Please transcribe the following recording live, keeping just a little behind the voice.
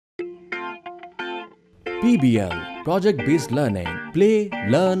PBL, Project-Based Learning. Play,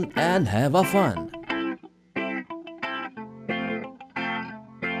 learn and have a fun.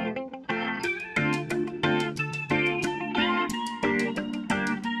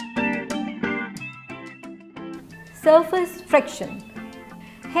 Surface friction.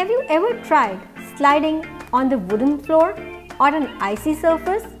 Have you ever tried sliding on the wooden floor or an icy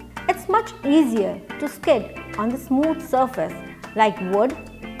surface? It's much easier to skid on the smooth surface like wood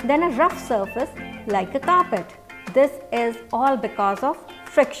than a rough surface like a carpet. This is all because of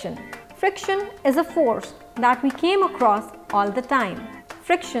friction. Friction is a force that we came across all the time.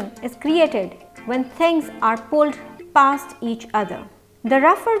 Friction is created when things are pulled past each other. The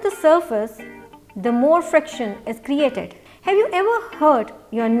rougher the surface, the more friction is created. Have you ever hurt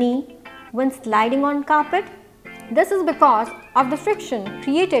your knee when sliding on carpet? This is because of the friction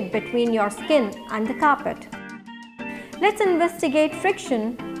created between your skin and the carpet. Let's investigate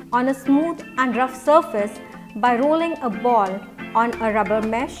friction on a smooth and rough surface by rolling a ball on a rubber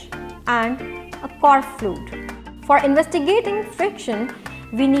mesh and a cork flute. For investigating friction,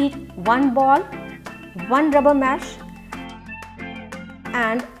 we need one ball, one rubber mesh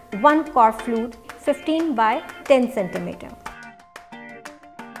and one cork flute 15 by 10 cm.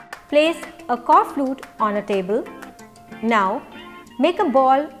 Place a cork flute on a table. Now make a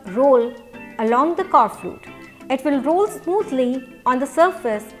ball roll along the cork flute. It will roll smoothly on the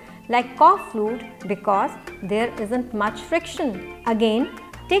surface like cork flute because there isn't much friction. Again,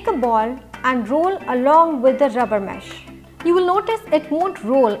 take a ball and roll along with the rubber mesh. You will notice it won't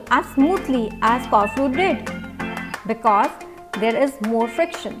roll as smoothly as cork flute did because there is more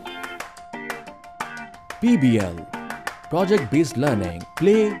friction. PBL, Project-Based Learning.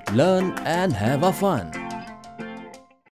 Play, learn and have a fun.